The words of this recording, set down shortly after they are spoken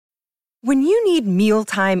When you need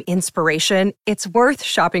mealtime inspiration, it's worth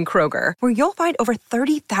shopping Kroger, where you'll find over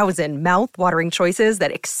 30,000 mouth-watering choices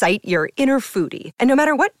that excite your inner foodie. And no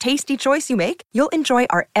matter what tasty choice you make, you'll enjoy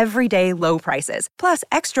our everyday low prices, plus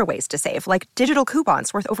extra ways to save, like digital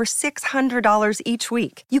coupons worth over $600 each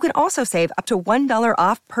week. You can also save up to $1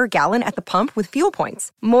 off per gallon at the pump with fuel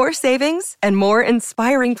points. More savings and more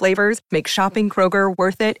inspiring flavors make shopping Kroger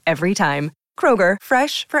worth it every time. Kroger,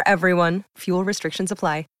 fresh for everyone. Fuel restrictions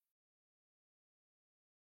apply.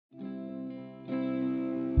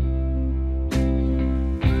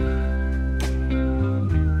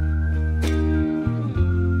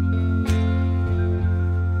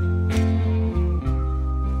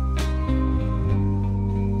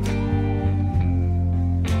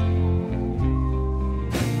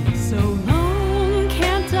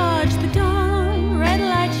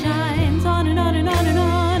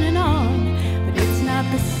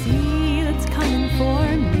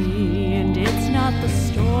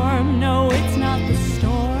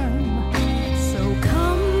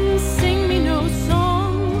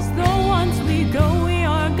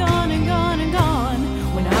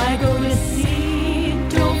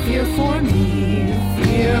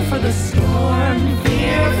 For the storm,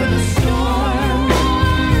 fear for the storm.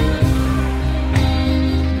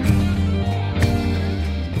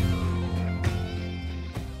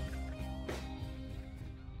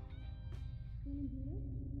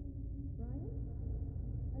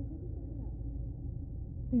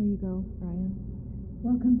 There you go, Brian.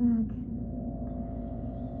 Welcome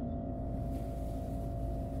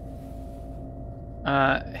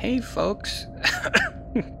back. Hey, folks.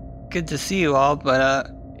 Good to see you all, but,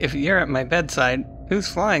 if you're at my bedside, who's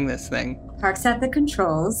flying this thing? Park's at the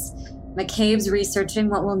controls, McCabe's researching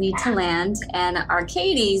what we'll need to land, and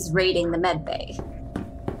Arcadie's raiding the medbay.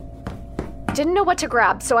 Didn't know what to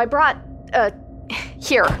grab, so I brought,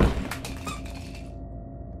 here.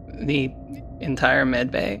 The entire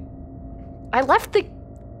medbay? I left the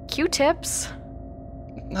Q-tips.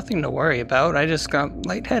 Nothing to worry about. I just got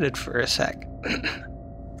lightheaded for a sec.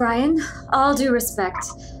 Brian, all due respect,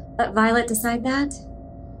 let Violet decide that.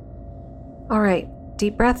 All right,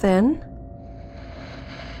 deep breath in.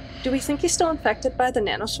 Do we think he's still infected by the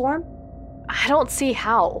nanoswarm? I don't see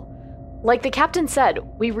how. Like the captain said,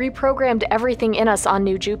 we reprogrammed everything in us on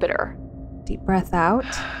New Jupiter. Deep breath out.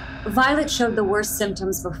 Violet showed the worst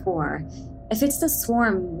symptoms before. If it's the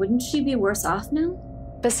swarm, wouldn't she be worse off now?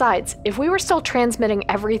 Besides, if we were still transmitting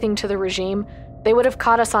everything to the regime, they would have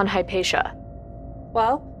caught us on Hypatia.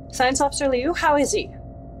 Well, Science Officer Liu, how is he?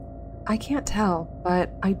 I can't tell, but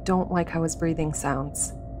I don't like how his breathing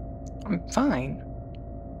sounds. I'm fine.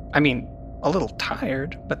 I mean, a little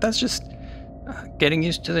tired, but that's just getting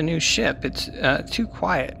used to the new ship. It's too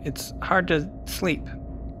quiet. It's hard to sleep.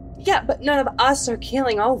 Yeah, but none of us are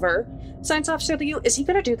keeling over. Science Officer Liu, is he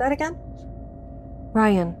going to do that again?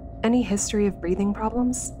 Ryan, any history of breathing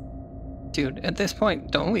problems? Dude, at this point,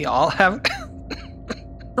 don't we all have...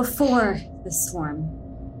 Before the swarm.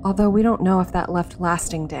 Although we don't know if that left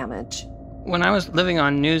lasting damage. When I was living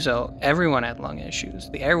on Nuzo, everyone had lung issues.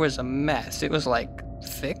 The air was a mess. It was like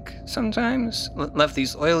thick sometimes. Left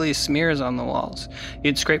these oily smears on the walls.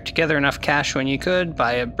 You'd scrape together enough cash when you could,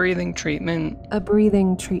 buy a breathing treatment. A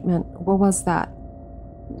breathing treatment? What was that?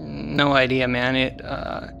 No idea, man. It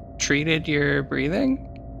treated your breathing?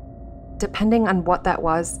 Depending on what that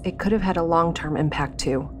was, it could have had a long-term impact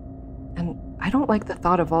too. And I don't like the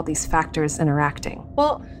thought of all these factors interacting.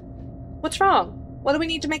 Well, what's wrong? What do we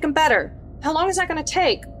need to make him better? How long is that going to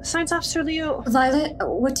take? Science Officer Liu... Violet,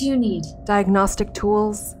 what do you need? Diagnostic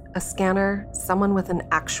tools, a scanner, someone with an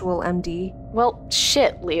actual MD. Well,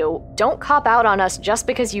 shit, Liu. Don't cop out on us just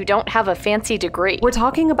because you don't have a fancy degree. We're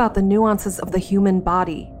talking about the nuances of the human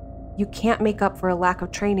body. You can't make up for a lack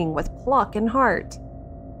of training with pluck and heart.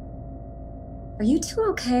 Are you two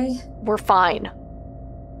okay? We're fine.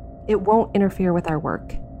 It won't interfere with our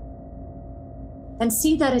work. Then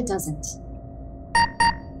see that it doesn't.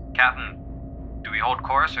 Captain, do we hold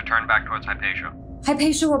course or turn back towards Hypatia?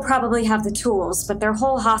 Hypatia will probably have the tools, but their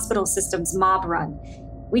whole hospital system's mob-run.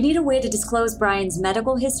 We need a way to disclose Brian's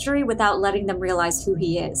medical history without letting them realize who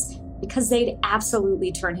he is, because they'd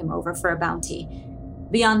absolutely turn him over for a bounty.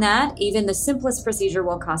 Beyond that, even the simplest procedure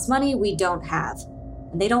will cost money we don't have,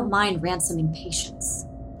 and they don't mind ransoming patients.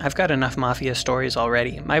 I've got enough Mafia stories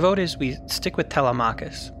already. My vote is we stick with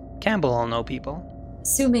Telemachus. Campbell will know people.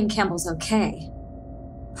 Assuming Campbell's okay.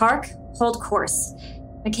 Park, hold course.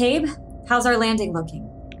 McCabe, how's our landing looking?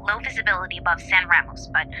 Low visibility above San Ramos,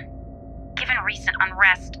 but given recent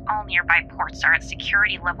unrest, all nearby ports are at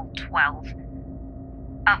security level 12.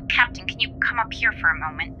 Captain, can you come up here for a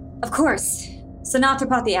moment? Of course.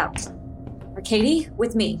 Sanathapathy out. Arcady,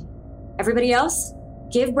 with me. Everybody else,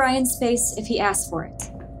 give Brian space if he asks for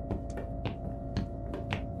it.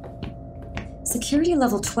 Security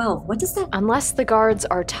level 12, what does that... Unless the guards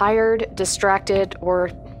are tired, distracted, or,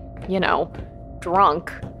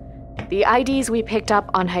 drunk, the IDs we picked up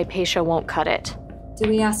on Hypatia won't cut it. Do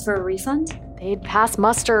we ask for a refund? They'd pass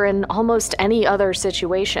muster in almost any other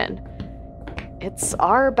situation. It's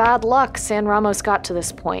our bad luck San Ramos got to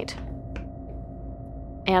this point.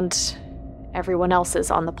 And everyone else's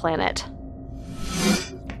on the planet.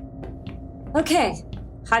 Okay,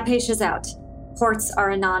 Hypatia's out. Ports are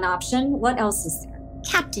a non-option. What else is there?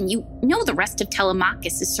 Captain, you know the rest of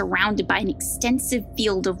Telemachus is surrounded by an extensive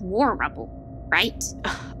field of war rubble, right?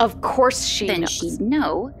 Of course she knows. Then she'd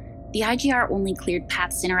know. The IGR only cleared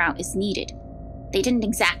paths in or out as needed. They didn't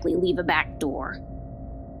exactly leave a back door.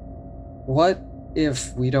 What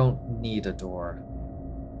if we don't need a door?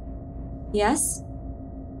 Yes?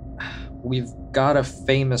 We've got a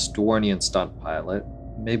famous Dwarnian stunt pilot.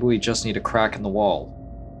 Maybe we just need a crack in the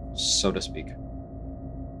wall, so to speak.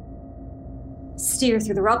 Steer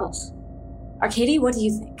through the rubble. Arcady, what do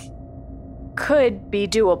you think? Could be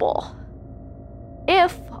doable.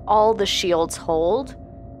 If all the shields hold,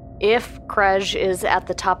 if Krej is at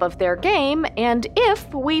the top of their game, and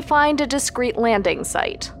if we find a discreet landing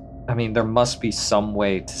site. I mean, there must be some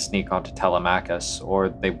way to sneak onto Telemachus, or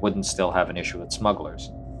they wouldn't still have an issue with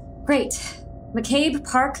smugglers. Great. McCabe,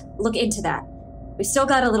 Park, look into that. We've still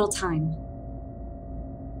got a little time.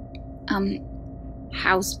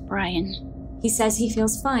 How's Brian? He says he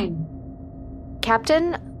feels fine.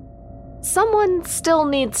 Captain, someone still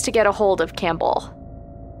needs to get a hold of Campbell.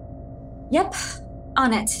 Yep,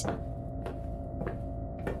 on it.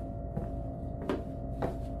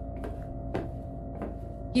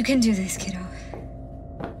 You can do this, kiddo.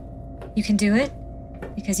 You can do it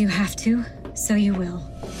because you have to, so you will.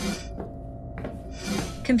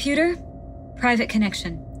 Computer, private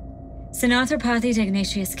connection. Sinathrapathy to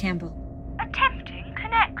Ignatius Campbell. Attempting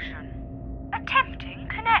connection. Attempting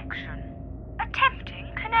connection.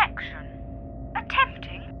 Attempting connection.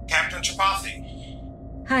 Attempting. Captain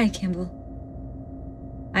Tripathi. Hi, Campbell.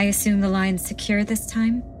 I assume the line's secure this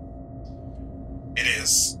time? It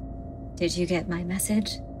is. Did you get my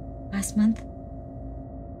message last month?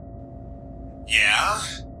 Yeah?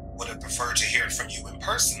 Would have preferred to hear it from you in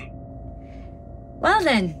person. Well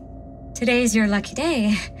then, today's your lucky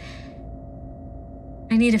day.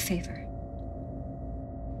 I need a favor.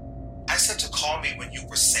 I said to call me when you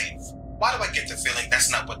were safe. Why do I get the feeling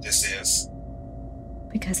that's not what this is?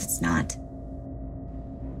 Because it's not.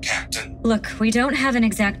 Captain. Look, we don't have an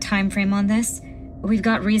exact time frame on this, but we've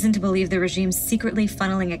got reason to believe the regime's secretly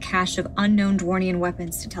funneling a cache of unknown Dwarnian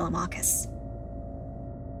weapons to Telemachus.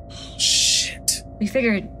 Oh, shit. We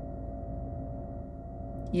figured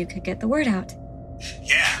you could get the word out.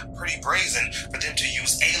 Yeah, pretty brazen for them to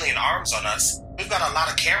use alien arms on us. We've got a lot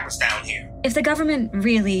of cameras down here. If the government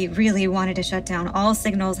really, really wanted to shut down all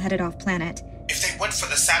signals headed off planet... If they went for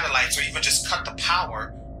the satellites or even just cut the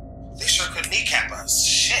power, they sure could kneecap us.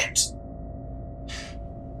 Shit.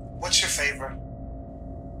 What's your favor?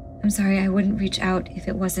 I'm sorry, I wouldn't reach out if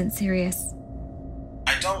it wasn't serious.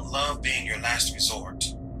 I don't love being your last resort,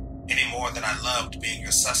 any more than I loved being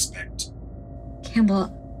your suspect.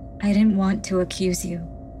 Campbell, I didn't want to accuse you.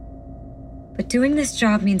 But doing this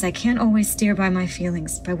job means I can't always steer by my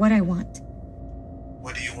feelings, by what I want.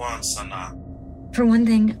 What do you want, Sana? For one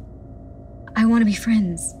thing, I want to be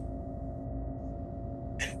friends.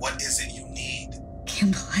 And what is it you need?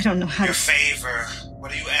 Campbell, I don't know how Your to... favor.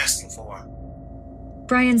 What are you asking for?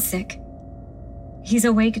 Brian's sick. He's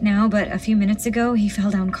awake now, but a few minutes ago he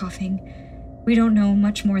fell down coughing. We don't know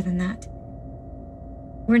much more than that.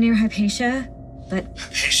 We're near Hypatia, but...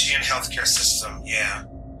 Hypatian healthcare system, yeah.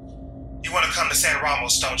 You want to come to San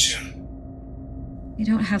Ramos, don't you? We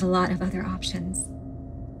don't have a lot of other options.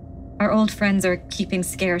 Our old friends are keeping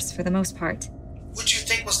scarce for the most part. What'd you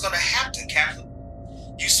think was going to happen, Captain?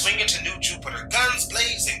 You swing into New Jupiter, guns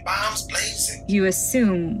blazing, bombs blazing. You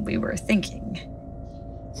assume we were thinking.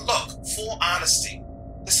 Look, full honesty,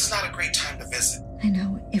 this is not a great time to visit. I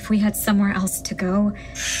know. If we had somewhere else to go...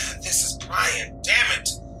 This is Brian, damn it.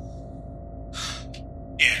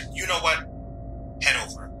 Yeah, you know what? Head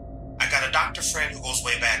over. I got a doctor friend who goes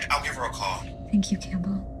way back. I'll give her a call. Thank you,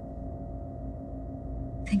 Campbell.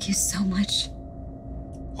 Thank you so much.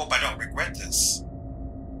 Hope I don't regret this.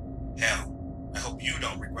 Hell, I hope you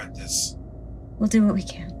don't regret this. We'll do what we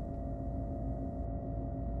can.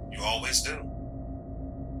 You always do.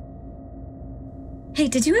 Hey,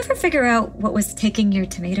 did you ever figure out what was taking your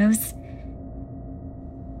tomatoes?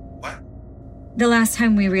 What? The last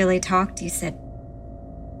time we really talked, you said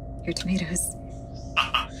your tomatoes.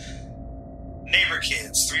 Neighbor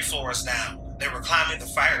kids, 3 floors down. They were climbing the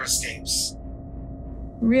fire escapes.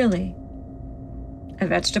 Really? A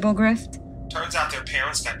vegetable grift? Turns out their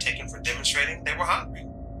parents got taken for demonstrating they were hungry.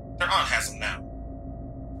 Their aunt has them now.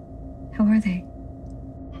 How are they?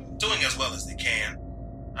 Doing as well as they can.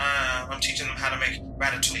 I'm teaching them how to make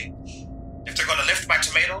ratatouille. If they're going to live by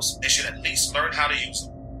tomatoes, they should at least learn how to use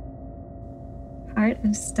them. Heart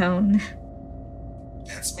of stone.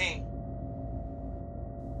 That's me.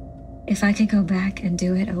 If I could go back and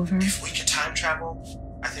do it over... If we could time travel,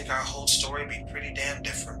 I think our whole story would be pretty damn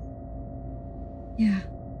different. Yeah.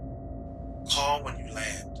 Call when you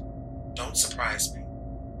land. Don't surprise me.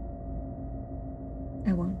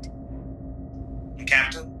 I won't. And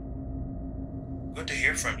Captain, good to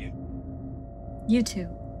hear from you. You too.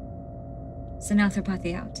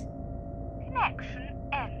 Sinathrapathy out. Connection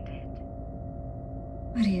ended.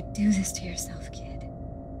 Why do you do this to yourself, kid?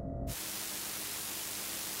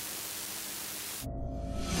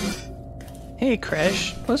 Hey,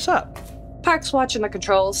 Kresh, what's up? Park's watching the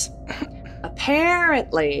controls.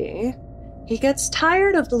 Apparently, he gets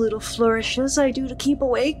tired of the little flourishes I do to keep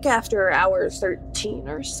awake after hour 13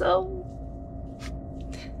 or so.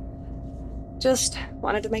 Just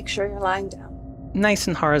wanted to make sure you're lying down. Nice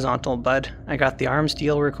and horizontal, bud. I got the arms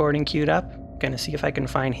deal recording queued up. Gonna see if I can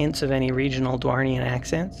find hints of any regional Dwarnian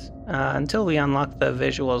accents. Until we unlock the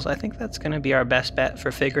visuals, I think that's gonna be our best bet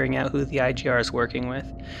for figuring out who the IGR is working with.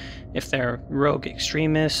 If they're rogue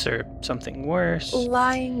extremists or something worse.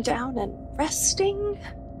 Lying down and resting?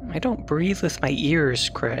 I don't breathe with my ears,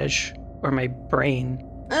 Kresh. Or my brain.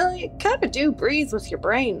 Well, you kind of do breathe with your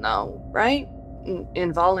brain, though, right?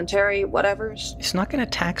 Involuntary whatevers. It's not gonna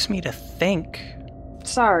tax me to think.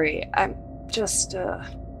 Sorry, I'm just,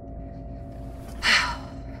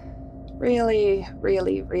 really,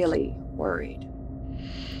 really, really worried.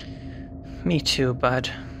 Me too, bud.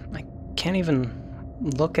 I can't even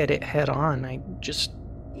look at it head on.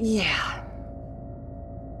 Yeah.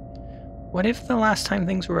 What if the last time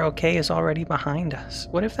things were okay is already behind us?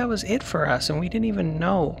 What if that was it for us and we didn't even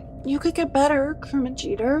know? You could get better, Kermit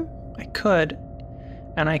Jeter. I could.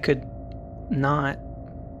 And I could not.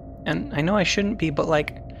 And I know I shouldn't be, but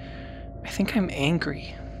I think I'm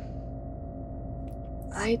angry.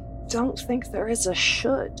 I don't think there is a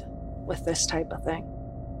should with this type of thing.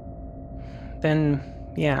 Then,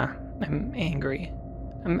 yeah, I'm angry.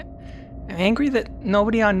 I'm angry that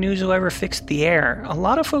nobody on Nuzo ever fixed the air. A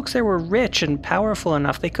lot of folks there were rich and powerful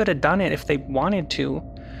enough they could have done it if they wanted to.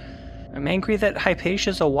 I'm angry that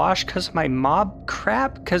Hypatia's awash because of my mob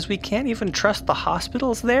crap, because we can't even trust the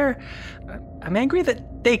hospitals there. I'm angry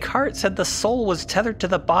that Descartes said the soul was tethered to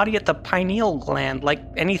the body at the pineal gland, like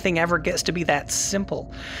anything ever gets to be that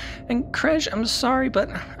simple. And Kresh, I'm sorry, but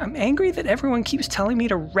I'm angry that everyone keeps telling me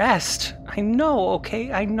to rest. I know,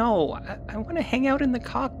 okay, I know. I want to hang out in the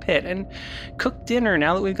cockpit and cook dinner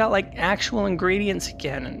now that we've got actual ingredients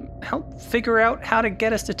again, and help figure out how to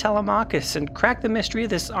get us to Telemachus and crack the mystery of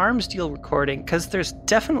this arms deal recording, because there's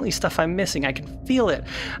definitely stuff I'm missing. I can feel it.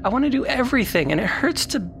 I want to do everything, and it hurts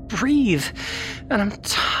to breathe, and I'm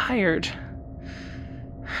tired.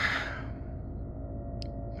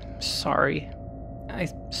 I'm sorry. I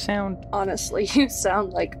sound... Honestly, you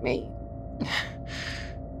sound like me.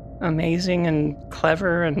 Amazing and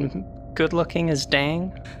clever and good-looking as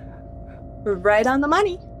dang. Right on the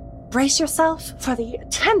money. Brace yourself for the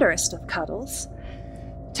tenderest of cuddles.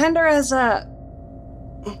 Tender as I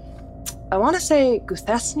want to say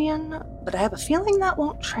Guthesnian, but I have a feeling that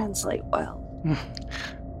won't translate well.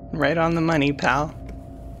 Right on the money, pal.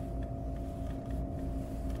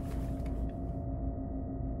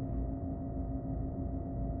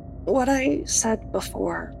 What I said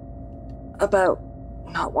before about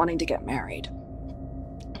not wanting to get married,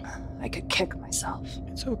 I could kick myself.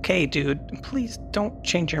 It's okay, dude. Please don't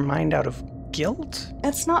change your mind out of guilt.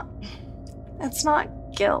 It's not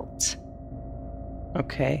guilt.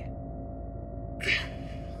 Okay.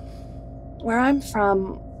 Where I'm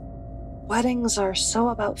from, weddings are so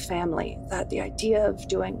about family that the idea of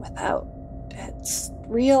doing without, it's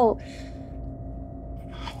real...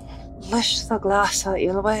 Lish the glasa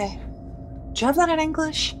ilwe. Do you have that in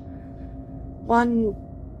English? One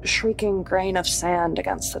shrieking grain of sand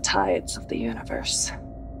against the tides of the universe.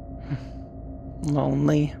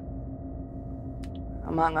 Lonely.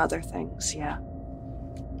 Among other things, yeah.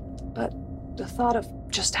 But the thought of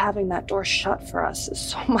just having that door shut for us is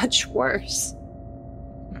so much worse.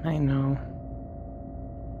 I know.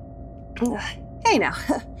 Hey now,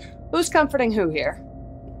 who's comforting who here?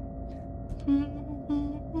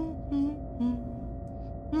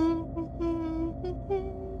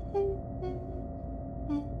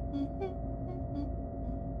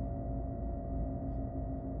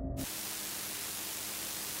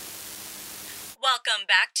 Welcome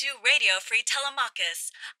back to Radio Free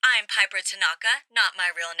Telemachus. I'm Piper Tanaka, not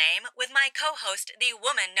my real name, with my co-host, the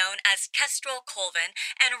woman known as Kestrel Colvin,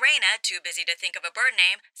 and Reina, too busy to think of a bird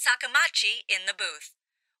name, Sakamachi, in the booth.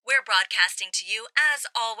 We're broadcasting to you, as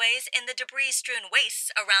always, in the debris-strewn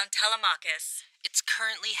wastes around Telemachus. It's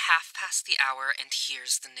currently 1:30 PM, and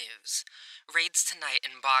here's the news. Raids tonight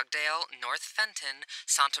in Bogdale, North Fenton,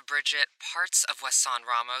 Santa Bridget, parts of West San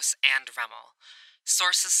Ramos, and Remmel.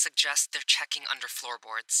 Sources suggest they're checking under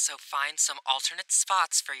floorboards, so find some alternate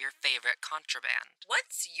spots for your favorite contraband.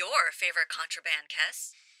 What's your favorite contraband,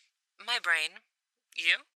 Kes? My brain.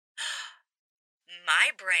 You?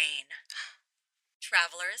 My brain.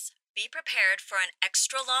 Travelers, be prepared for an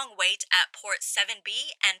extra long wait at Port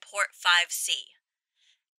 7B and Port 5C.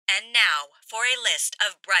 And now for a list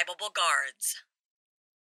of bribable guards.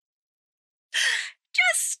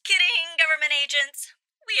 Just kidding, government agents.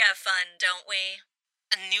 We have fun, don't we?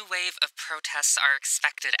 A new wave of protests are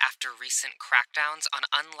expected after recent crackdowns on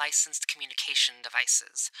unlicensed communication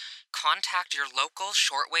devices. Contact your local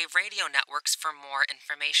shortwave radio networks for more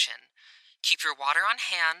information. Keep your water on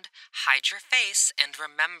hand, hide your face, and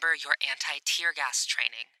remember your anti-tear gas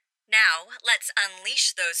training. Now, let's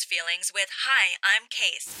unleash those feelings with Hi, I'm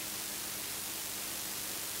Case.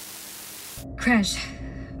 Crash,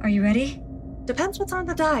 are you ready? Depends what's on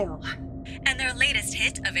the dial. And their latest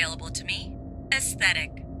hit available to me, Aesthetic.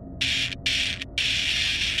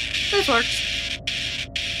 This works.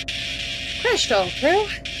 Crystal crew.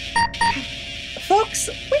 Folks,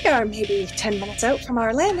 we are maybe 10 minutes out from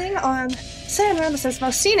our landing on San Ramos's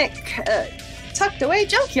most scenic, tucked-away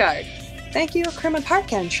junkyard. Thank you, Crewman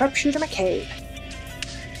Park and Sharpshooter McCabe.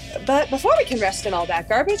 But before we can rest in all that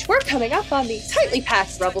garbage, we're coming up on the tightly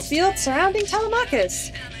packed rubble field surrounding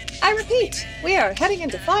Telemachus. I repeat, we are heading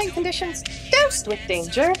into flying conditions doused with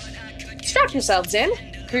danger. Strap yourselves in,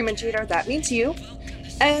 Crewman Jeter, that means you,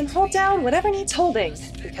 and hold down whatever needs holding,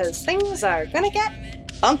 because things are gonna get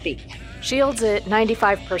bumpy. Shields at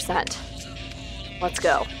 95%. Let's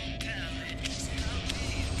go.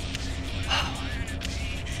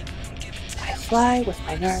 I fly with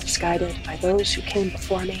my nerves guided by those who came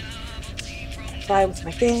before me. I fly with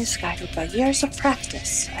my gaze guided by years of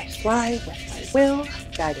practice. I fly with my will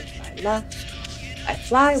guided by love. I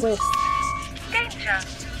fly with... Danger!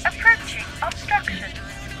 Approaching obstruction.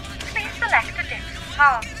 Please select a different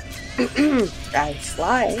path. I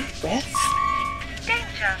fly with...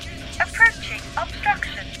 Danger! Approaching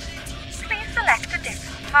obstruction. Please select a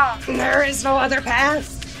different path. There is no other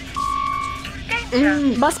path.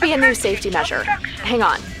 Danger! Must be a new safety measure. Hang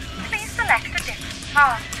on. Please select a different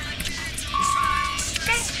path.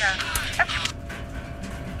 Danger!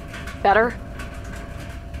 Better?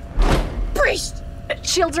 Priest!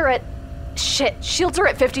 Shields are at... Shit, shields are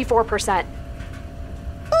at 54%.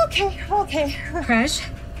 Okay. Crash,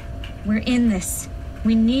 we're in this.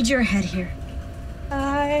 We need your head here.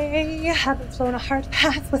 I haven't flown a hard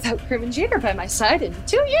path without Crewman Jeter by my side in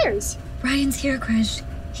 2 years. Brian's here, Crash.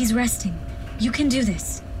 He's resting. You can do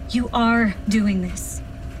this. You are doing this.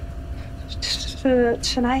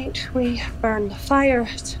 Tonight we burn the fire.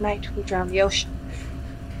 Tonight we drown the ocean.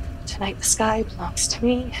 Tonight the sky belongs to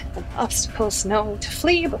me, and the obstacles know to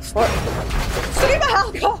flee before... Flee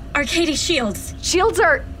Mahalco! Arcady, shields! Shields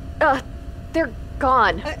are... they're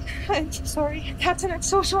gone. I'm sorry, Captain, I'm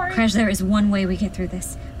so sorry. Crash, there is one way we get through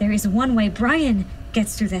this. There is one way Brian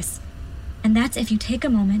gets through this. And that's if you take a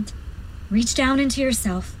moment, reach down into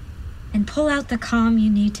yourself, and pull out the calm you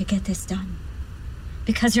need to get this done.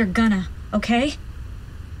 Because you're gonna, okay?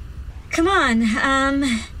 Come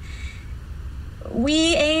on,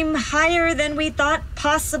 we aim higher than we thought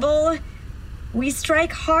possible. We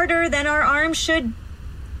strike harder than our arms should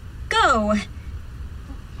go.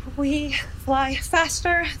 We fly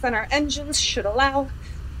faster than our engines should allow.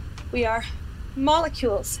 We are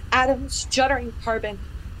molecules, atoms, juddering carbon.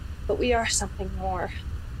 But we are something more.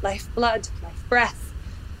 Life blood, life breath,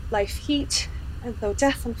 life heat. And though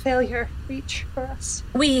death and failure reach for us,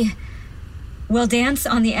 we will dance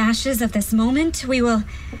on the ashes of this moment. We will...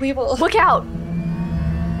 Look out!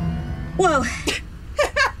 Whoa!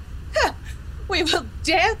 We will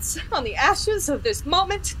dance on the ashes of this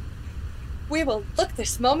moment. We will look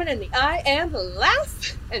this moment in the eye and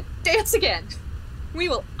laugh and dance again. We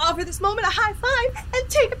will offer this moment a high five and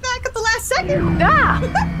take it back at the last second.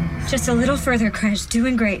 Just a little further, Crash.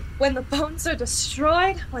 Doing great. When the bones are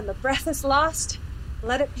destroyed, when the breath is lost,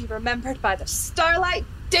 let it be remembered by the starlight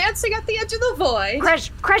dancing at the edge of the void.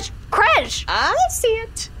 Crash! I see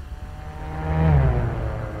it.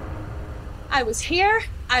 I was here.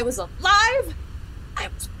 I was alive. I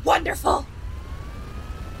was wonderful.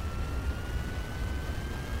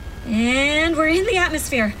 And we're in the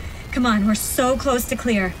atmosphere. Come on, we're so close to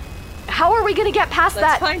clear. How are we gonna get past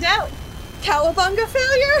that? Let's find out. Cowabunga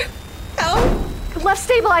failure? Left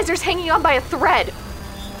stabilizer's hanging on by a thread.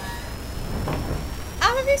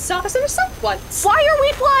 Stop us in a soft once. Why are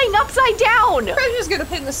we flying upside down? Krej is gonna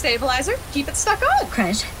pin the stabilizer. Keep it stuck on.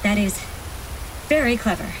 Krej, that is very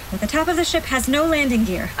clever. But the top of the ship has no landing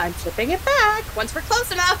gear. I'm flipping it back once we're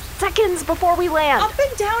close enough. Seconds before we land. Up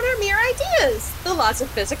and down are mere ideas. The laws of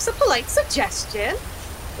physics of polite suggestion.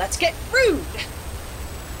 Let's get rude.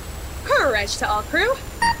 Courage to all crew.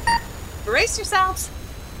 Brace yourselves.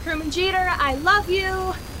 Crewman Jeter, I love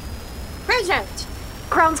you. Krej out.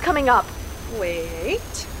 Ground's coming up.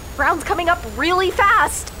 Wait. Ground's coming up really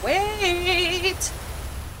fast. Wait.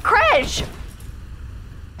 Krej!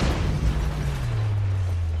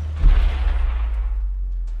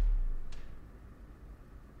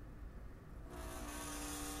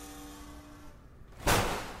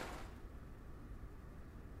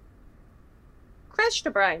 Krej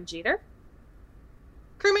to Brian Jeter.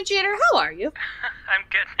 Crewman Jeter, how are you? I'm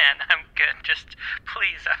good, man. I'm good. Just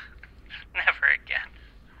please, never again.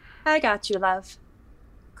 I got you, love.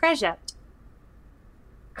 Krej out.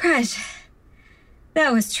 Krej,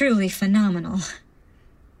 that was truly phenomenal.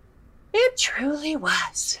 It truly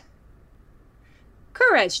was.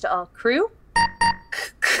 Courage to all crew.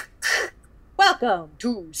 Welcome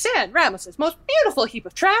to San Ramos's most beautiful heap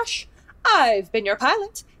of trash. I've been your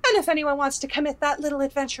pilot, and if anyone wants to commit that little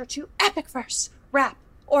adventure to epic verse, rap,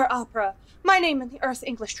 or opera, my name in the Earth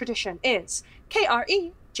English tradition is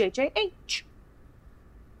Krejjh.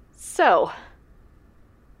 So,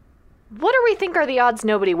 what do we think are the odds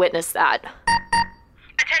nobody witnessed that?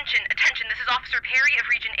 Attention, this is Officer Perry of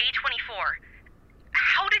Region A24.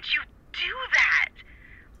 How did you do that?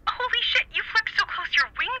 Holy shit, you flipped so close your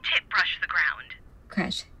wingtip brushed the ground.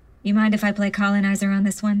 Krej, you mind if I play colonizer on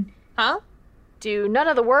this one? Huh? Do none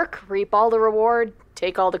of the work, reap all the reward,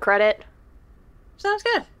 take all the credit? Sounds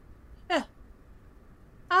good. Yeah.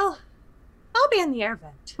 I'll be in the air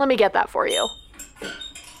vent. Let me get that for you.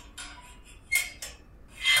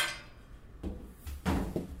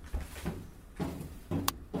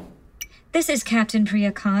 This is Captain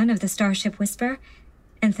Priya Khan of the Starship Whisper.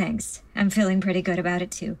 And thanks. I'm feeling pretty good about it,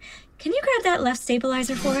 too. Can you grab that left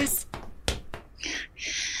stabilizer for us?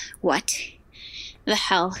 What the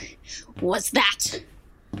hell was that?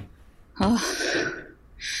 Oh.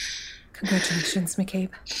 Congratulations,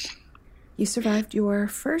 McCabe. You survived your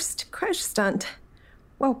first Krej stunt.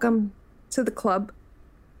 Welcome to the club.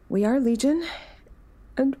 We are Legion,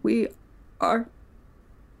 and we are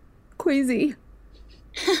queasy.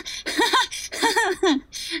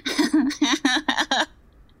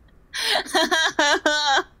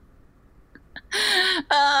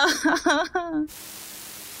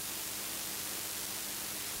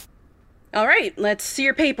 All right, let's see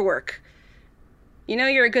your paperwork. You know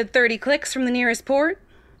you're a good 30 clicks from the nearest port?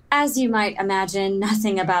 As you might imagine,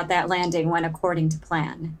 nothing about that landing went according to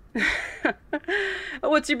plan.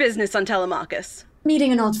 What's your business on Telemachus?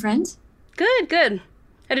 Meeting an old friend. Good.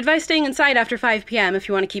 I'd advise staying inside after 5 p.m. if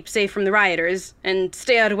you want to keep safe from the rioters, and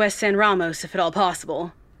stay out of West San Ramos if at all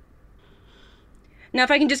possible. Now,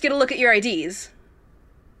 if I can just get a look at your IDs.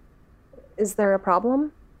 Is there a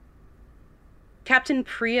problem? Captain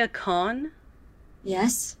Priya Khan?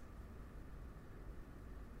 Yes?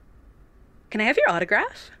 Can I have your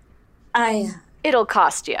autograph? It'll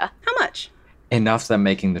cost you. How much? Enough that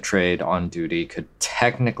making the trade on duty could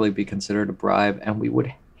technically be considered a bribe, and we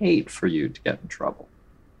would hate for you to get in trouble.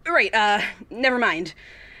 Right, never mind.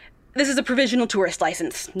 This is a provisional tourist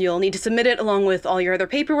license. You'll need to submit it along with all your other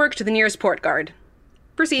paperwork to the nearest port guard.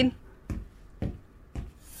 Proceed.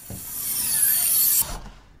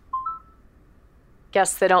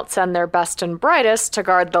 Guess they don't send their best and brightest to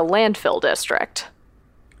guard the landfill district.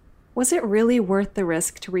 Was it really worth the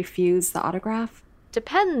risk to refuse the autograph?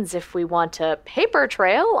 Depends if we want a paper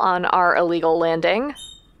trail on our illegal landing.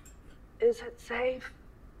 Is it safe?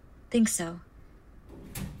 Think so.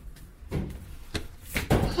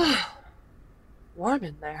 Warm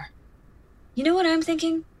in there. You know what I'm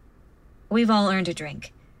thinking? We've all earned a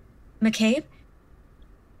drink. McCabe?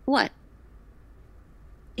 What?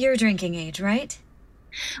 You're drinking age, right?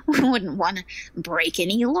 We wouldn't want to break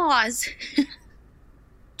any laws.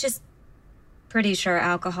 Just pretty sure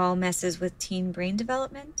alcohol messes with teen brain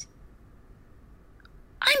development.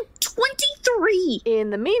 I'm 23! In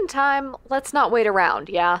the meantime, let's not wait around,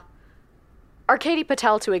 yeah? Arcady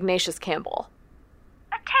Patel to Ignatius Campbell.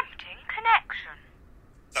 Attempting connection.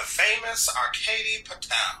 The famous Arcady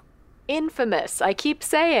Patel. Infamous, I keep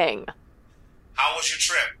saying. How was your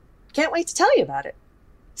trip? Can't wait to tell you about it.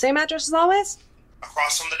 Same address as always?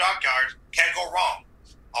 across from the dockyard. Can't go wrong.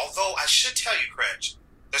 Although I should tell you, Craig,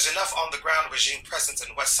 there's enough on-the-ground regime presence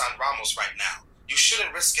in West San Ramos right now. You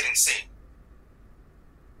shouldn't risk getting seen.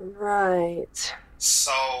 Right.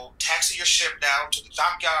 So, taxi your ship down to the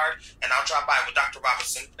dockyard, and I'll drop by with Dr.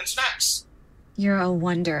 Robinson and snacks. You're a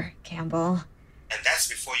wonder, Campbell. And that's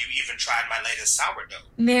before you even tried my latest sourdough.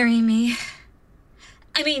 Marry me.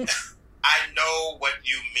 I mean... I know what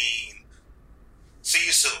you mean. See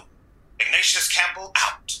you soon. Ignatius Campbell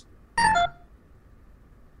out.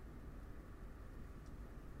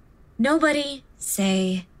 Nobody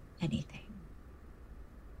say anything.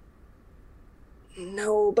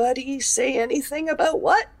 Nobody say anything about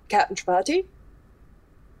what, Captain Tripati?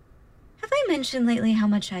 Have I mentioned lately how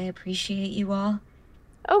much I appreciate you all?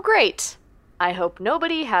 Oh, great. I hope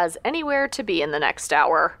nobody has anywhere to be in the next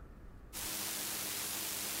hour.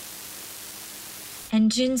 And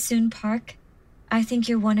Jinsoon Park, I think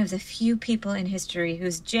you're one of the few people in history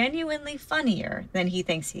who's genuinely funnier than he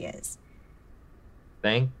thinks he is.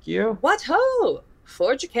 Thank you. What ho!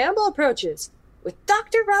 Forger Campbell approaches with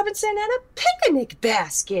Dr. Robinson and a picnic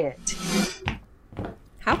basket.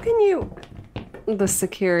 How can you... The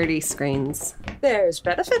security screens. There's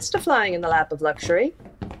benefits to flying in the lap of luxury.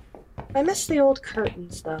 I miss the old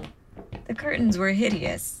curtains, though. The curtains were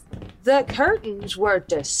hideous. The curtains were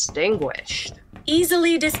distinguished.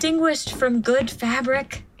 Easily distinguished from good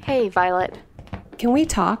fabric. Hey, Violet. Can we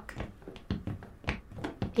talk?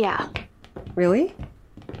 Yeah. Really?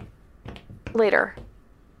 Later.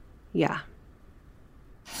 Yeah.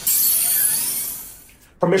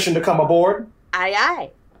 Permission to come aboard? Aye,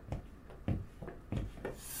 aye.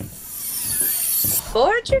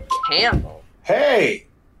 Forger Campbell. Hey!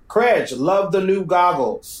 Craig, love the new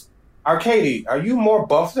goggles. Arcady, are you more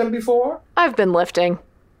buff than before? I've been lifting.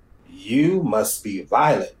 You must be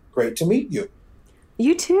Violet. Great to meet you.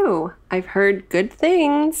 You too. I've heard good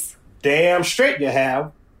things. Damn straight you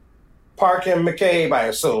have. Park and McCabe, I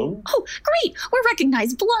assume. Oh, great! We're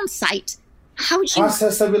recognized. Blown sight. How'd you...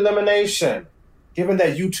 Process of elimination. Given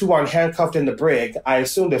that you two aren't handcuffed in the brig, I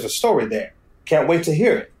assume there's a story there. Can't wait to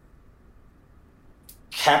hear it.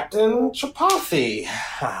 Captain Tripati,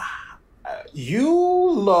 you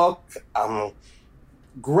look,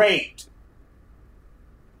 great.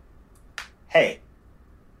 Hey.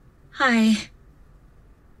 Hi.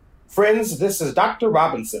 Friends, this is Dr.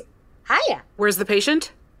 Robinson. Hiya. Where's the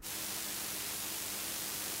patient?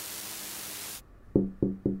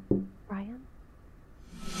 Brian?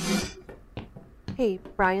 Hey,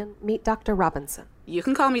 Brian, meet Dr. Robinson. You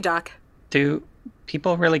can call me Doc. Do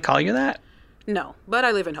people really call you that? No, but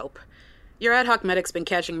I live in hope. Your ad hoc medic's been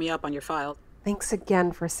catching me up on your file. Thanks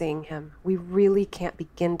again for seeing him. We really can't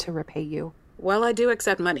begin to repay you. Well, I do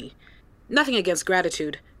accept money. Nothing against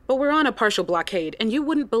gratitude, but we're on a partial blockade, and you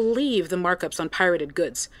wouldn't believe the markups on pirated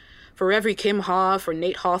goods. For every Kim Hoff or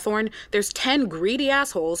Nate Hawthorne, there's 10 greedy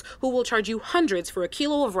assholes who will charge you hundreds for a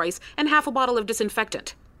kilo of rice and half a bottle of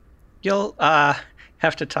disinfectant. You'll,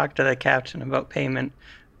 have to talk to the captain about payment.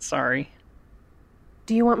 Sorry.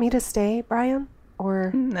 Do you want me to stay, Brian?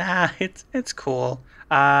 Or... Nah, it's cool.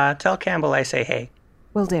 Tell Campbell I say hey.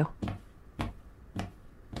 Will do.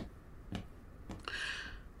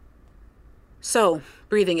 So,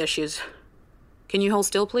 breathing issues. Can you hold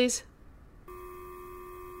still, please?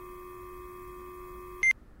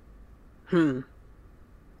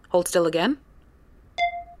 Hold still again?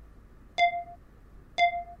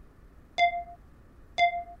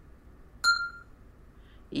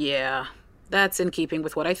 Yeah, that's in keeping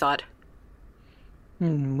with what I thought.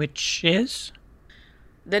 Which is?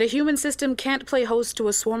 That a human system can't play host to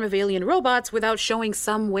a swarm of alien robots without showing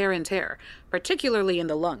some wear and tear, particularly in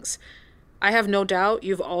the lungs. I have no doubt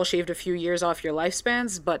you've all shaved a few years off your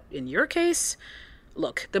lifespans, but in your case,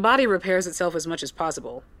 look, the body repairs itself as much as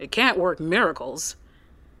possible. It can't work miracles.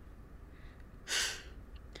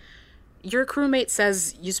 Your crewmate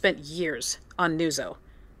says you spent years on Nuzo.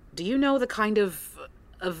 Do you know the kind of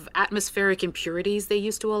atmospheric impurities they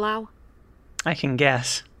used to allow? I can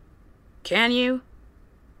guess. Can you?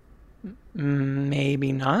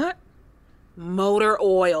 Maybe not. Motor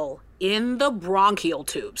oil in the bronchial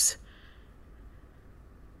tubes.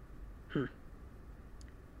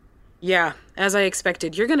 Yeah, as I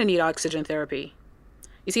expected, you're gonna need oxygen therapy.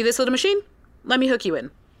 You see this little machine? Let me hook you in.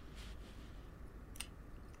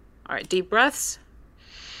 All right, deep breaths.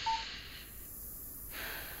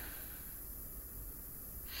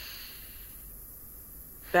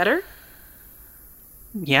 Better?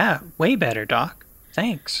 Yeah, way better, Doc.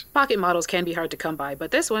 Thanks. Pocket models can be hard to come by, but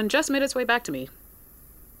this one just made its way back to me.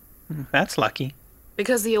 That's lucky.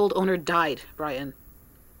 Because the old owner died, Brian.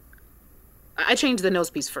 I changed the nose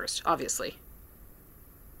piece first, obviously.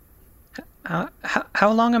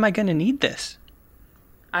 How long am I going to need this?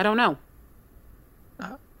 I don't know.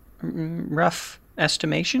 Rough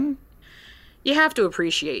estimation? You have to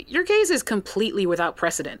appreciate, your case is completely without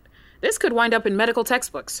precedent. This could wind up in medical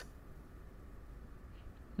textbooks.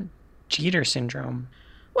 Jeter syndrome.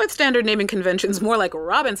 With standard naming conventions, more like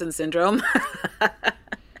Robinson syndrome.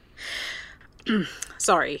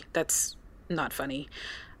 Sorry, that's not funny.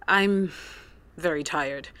 I'm very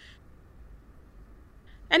tired.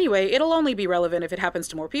 Anyway, it'll only be relevant if it happens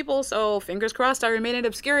to more people, so fingers crossed I remain in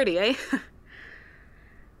obscurity, eh?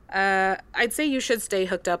 I'd say you should stay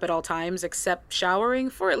hooked up at all times except showering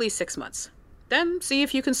for at least 6 months. Then see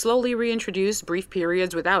if you can slowly reintroduce brief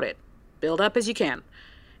periods without it. Build up as you can.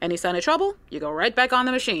 Any sign of trouble, you go right back on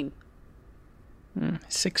the machine.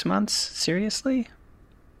 6 months? Seriously?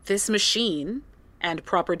 This machine and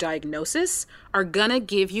proper diagnosis are gonna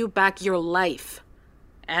give you back your life.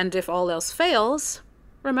 And if all else fails,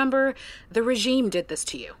 remember, the regime did this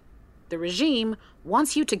to you. The regime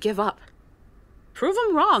wants you to give up. Prove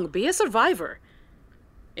them wrong. Be a survivor.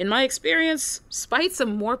 In my experience, spite's a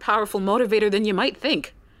more powerful motivator than you might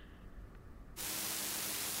think.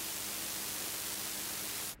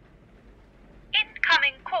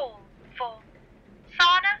 Incoming call for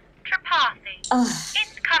Sana Tripathi.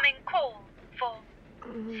 Incoming call for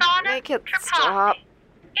Sana Make it Tripathi. stop.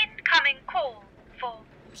 Incoming call for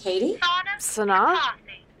Katie? Sana Sanaa?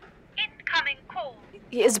 Tripathi. Incoming call.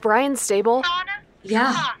 Is Brian stable?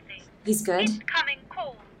 Yeah, he's good. Incoming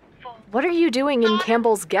call for What are you doing in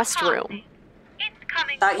Campbell's guest room?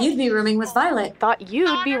 Thought you'd be rooming with Violet. Thought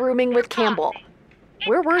you'd be rooming with Campbell.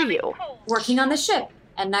 Where were you? Working on the ship.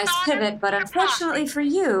 A nice pivot, but unfortunately for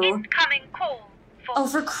you... Incoming call for Oh,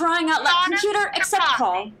 for crying out loud. Computer, accept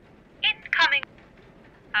call. Incoming.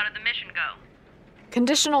 How did the mission go?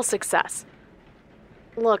 Conditional success.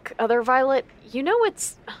 Look, Other Violet, you know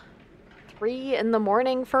it's 3 in the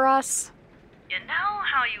morning for us? You know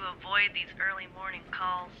how you avoid these early morning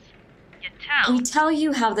calls? You tell. We tell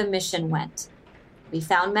you how the mission went. We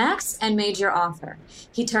found Max and made your offer.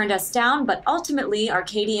 He turned us down, but ultimately,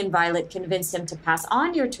 Arcady and Violet convinced him to pass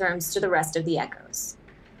on your terms to the rest of the Echoes.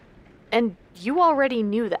 And you already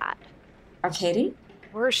knew that. Arcady?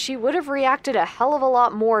 Or she would have reacted a hell of a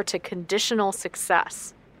lot more to conditional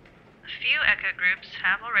success. A few Echo groups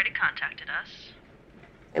have already contacted us.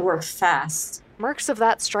 They work fast. Mercs of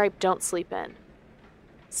that stripe don't sleep in.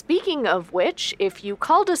 Speaking of which, if you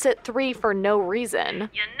called us at 3 for no reason...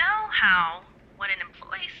 You know how, when an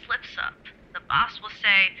employee slips up, the boss will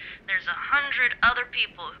say, there's 100 other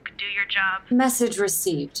people who could do your job? Message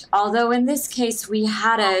received. Although in this case, we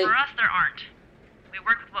had Well, for us, there aren't. We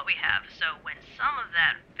work with what we have, so when some of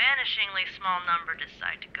that vanishingly small number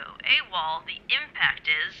decide to go AWOL, the impact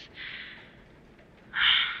is...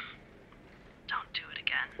 Don't do it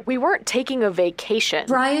again. We weren't taking a vacation.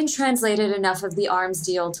 Brian translated enough of the arms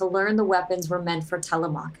deal to learn the weapons were meant for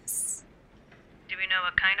Telemachus. Do we know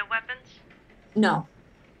what kind of weapons? No.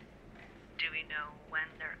 Do we know when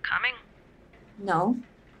they're coming? No.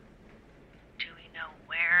 Do we know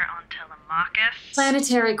where on Telemachus?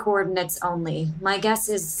 Planetary coordinates only. My guess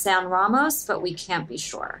is San Ramos, but we can't be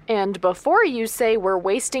sure. And before you say we're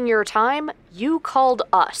wasting your time, you called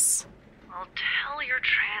us. Well, tell your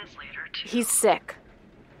translator to... He's sick.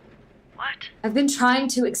 What? I've been trying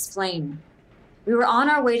to explain. We were on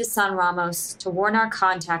our way to San Ramos to warn our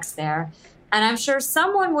contacts there, and I'm sure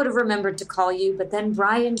someone would have remembered to call you, but then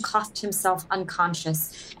Brian coughed himself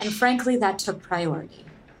unconscious, and frankly, that took priority.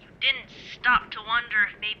 You didn't stop to wonder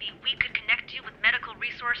if maybe we could connect you with medical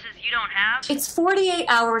resources you don't have? It's 48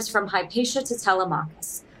 hours from Hypatia to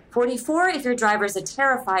Telemachus. 44 if your driver's a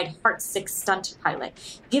terrified, heart-sick stunt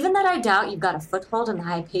pilot. Given that I doubt you've got a foothold in the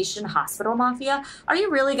Hypatian hospital mafia, are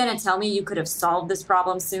you really going to tell me you could have solved this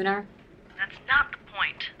problem sooner? That's not the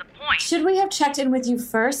point. The point... Should we have checked in with you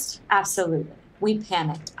first? Absolutely. We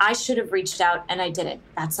panicked. I should have reached out, and I didn't.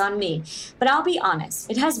 That's on me. But I'll be honest,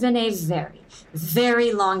 it has been a very,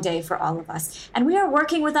 very long day for all of us, and we are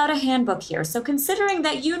working without a handbook here, so considering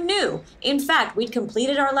that you knew, in fact, we'd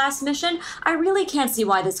completed our last mission, I really can't see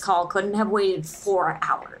why this call couldn't have waited 4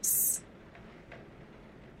 hours.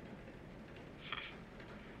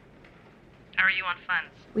 How are you on funds?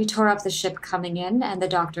 We tore up the ship coming in, and the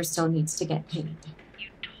doctor still needs to get paid. You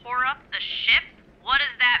tore up the ship? What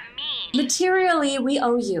does that mean? Materially, we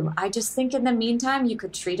owe you. I just think in the meantime, you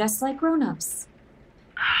could treat us like grown-ups.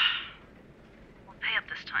 We'll pay up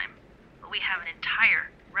this time, but we have an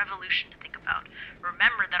entire revolution to think about.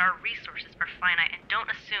 Remember that our resources are finite, and don't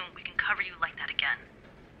assume we can cover you like that again.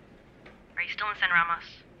 Are you still in San Ramos?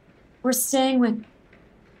 We're staying with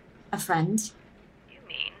a friend. You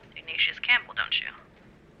mean Ignatius Campbell, don't you?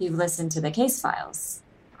 You've listened to the case files.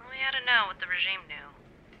 We had to know what the regime knew.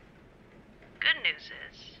 Good news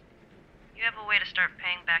is, you have a way to start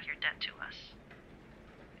paying back your debt to us.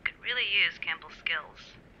 We could really use Campbell's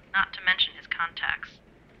skills, not to mention his contacts.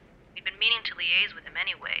 We've been meaning to liaise with him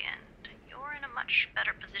anyway, and you're in a much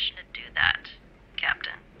better position to do that,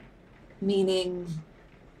 Captain. Meaning?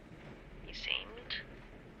 You seemed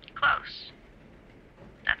close.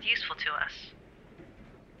 That's useful to us.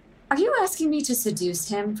 Are you asking me to seduce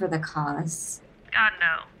him for the cause? God,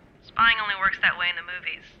 no. Spying only works that way in the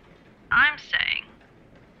movies. I'm saying,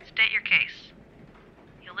 state your case.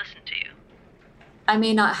 He'll listen to you. I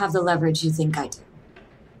may not have the leverage you think I do.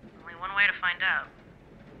 Only one way to find out.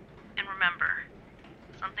 And remember,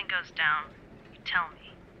 if something goes down, you tell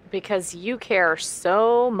me. Because you care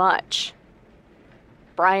so much.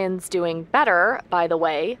 Brian's doing better, by the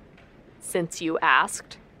way, since you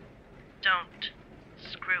asked. Don't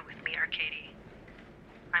screw with me, Arcady.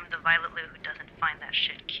 I'm the Violet Lou who doesn't find that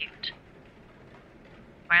shit cute.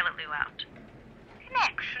 Violet Lou out.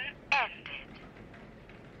 Connection ended.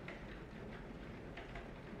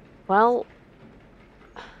 Well...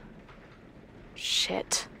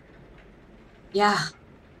 shit. Yeah.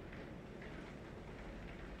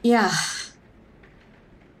 Yeah.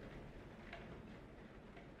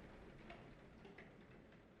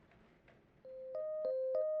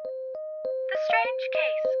 The Strange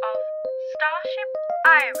Case of Starship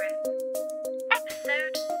Iris,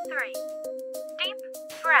 Episode 3, Deep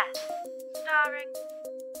Breath, starring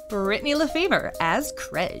Brittany Lefevre as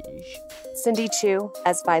Krej. Cindy Chu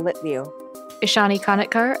as Violet Liu. Ishani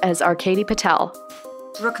Kanatkar as Arcady Patel.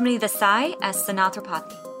 Rukmini Desai as Sinatra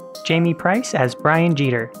Pati. Jamie Price as Brian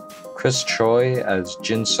Jeter. Chris Choi as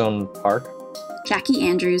Jinsun Park. Jackie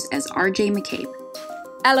Andrews as RJ McCabe.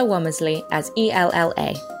 Ella Womersley as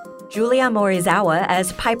ELLA. Julia Morizawa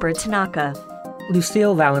as Piper Tanaka.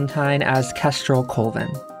 Lucille Valentine as Kestrel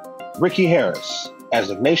Colvin. Ricky Harris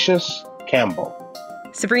as Ignatius Campbell.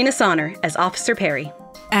 Sabrina Sonner as Officer Perry.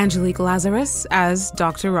 Angelique Lazarus as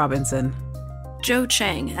Dr. Robinson. Joe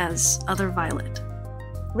Chang as Other Violet.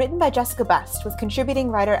 Written by Jessica Best with contributing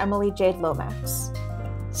writer Emily Jade Lomax.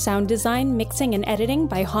 Sound design, mixing, and editing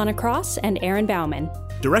by Hannah Cross and Aaron Bauman.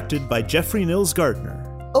 Directed by Jeffrey Nils Gardner.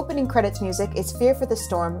 Opening credits music is Fear for the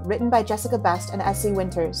Storm, written by Jessica Best and S.C.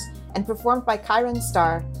 Winters, and performed by Kyron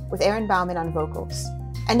Starr with Aaron Bauman on vocals.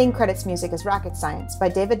 Ending credits music is Rocket Science by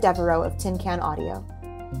David Devereaux of Tin Can Audio.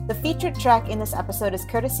 The featured track in this episode is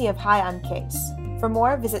courtesy of High on Case. For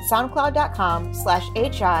more, visit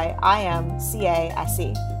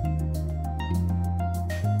soundcloud.com/HIIMCASE.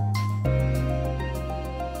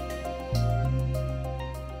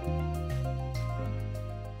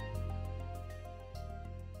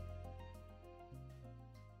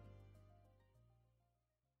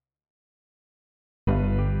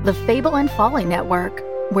 The Fable and Folly Network,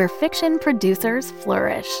 where fiction producers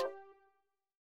flourish.